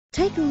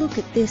Take a look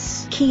at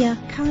this Kia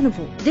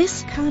Carnival.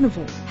 This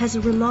Carnival has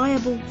a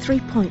reliable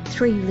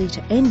 3.3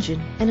 litre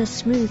engine and a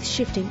smooth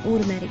shifting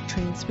automatic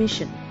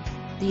transmission.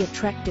 The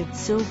attractive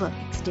silver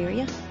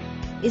exterior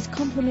is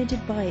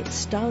complemented by its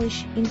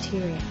stylish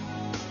interior.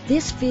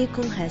 This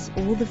vehicle has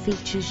all the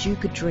features you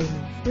could dream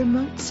of: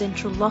 remote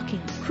central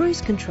locking,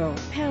 cruise control,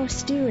 power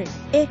steering,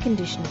 air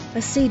conditioning,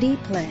 a CD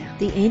player.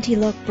 The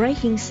anti-lock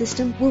braking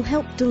system will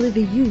help deliver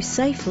you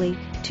safely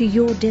to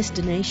your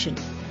destination,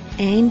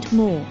 and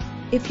more.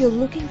 If you're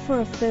looking for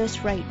a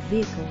first-rate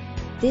vehicle,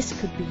 this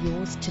could be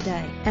yours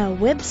today. Our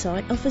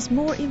website offers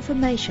more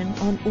information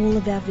on all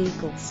of our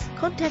vehicles.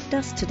 Contact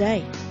us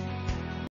today.